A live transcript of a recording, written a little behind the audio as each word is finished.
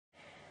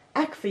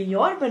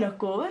verjaar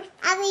binnekort,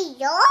 Abbi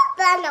jaar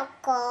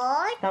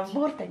binnekort. dan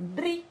word hy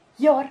 3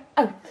 jaar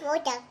oud.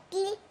 Word ek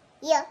 3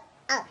 jaar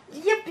oud.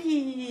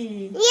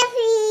 Jippie!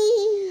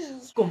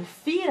 Jiffie. Kom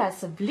vier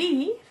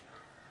asseblief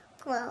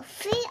Kom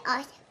vier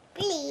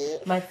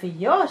asseblief my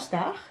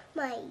verjaarsdag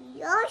my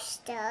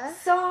jaarsdag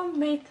saam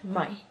met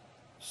my.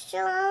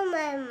 saam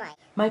met my.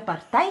 My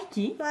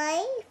partytjie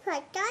My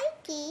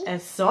partytjie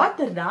is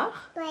Saterdag,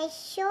 by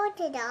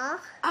Saterdag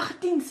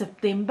 18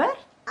 September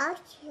 8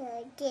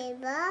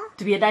 September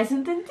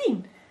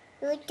 2010.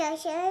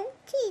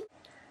 2010.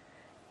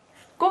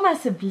 Kom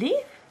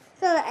asseblief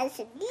Kom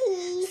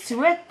asseblief.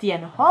 so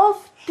teen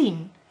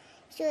 9:30.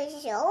 So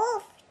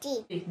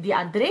 10. Die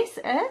adres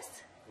is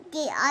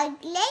Die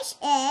adres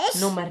is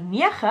nommer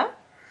 9,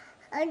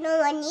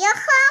 nommer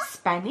 9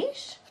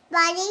 Spanish,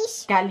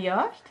 Spanish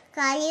Galliard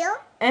Kalio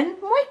in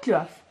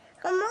Mooikloof.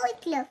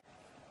 Gemoedelijk.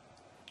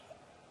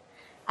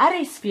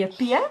 RSVP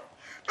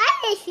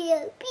Alles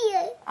hier,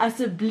 Pier.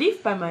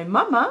 asseblief by my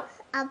mamma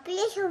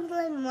Appels op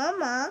mijn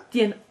mama.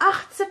 teen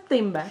 8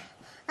 September.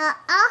 Haar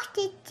 8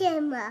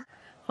 September.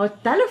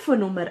 Haar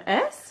telefoonnommer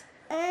is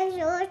En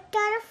zo'n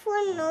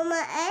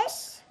telefoonnummer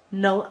is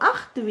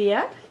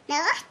 082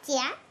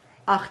 08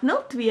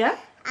 802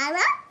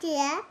 8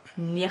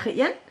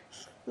 9133.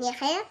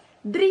 9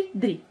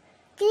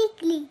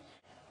 3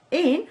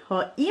 En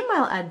haar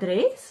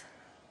e-mailadres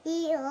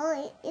Die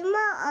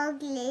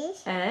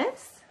e-mailadres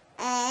is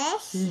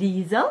is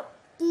liesel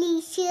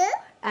Liesje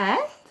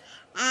at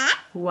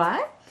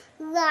wat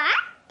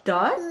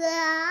dot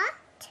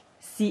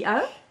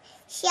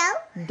zo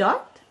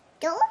dot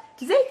tot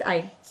za.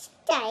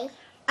 stij.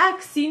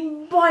 Ek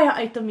sien baie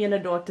uit om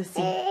julle daar te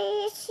sien.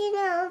 Ik zie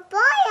een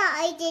baie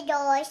uit de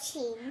door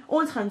zien.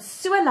 Ons gaan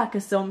so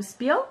lekker saam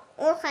speel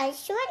We gaan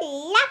zo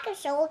lekker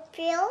zo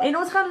spelen. en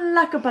ons gaan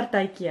lekker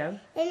partytjie hou.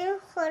 En we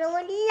gaan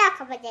een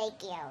lekker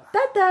bedenken.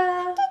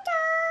 Tata! Tada!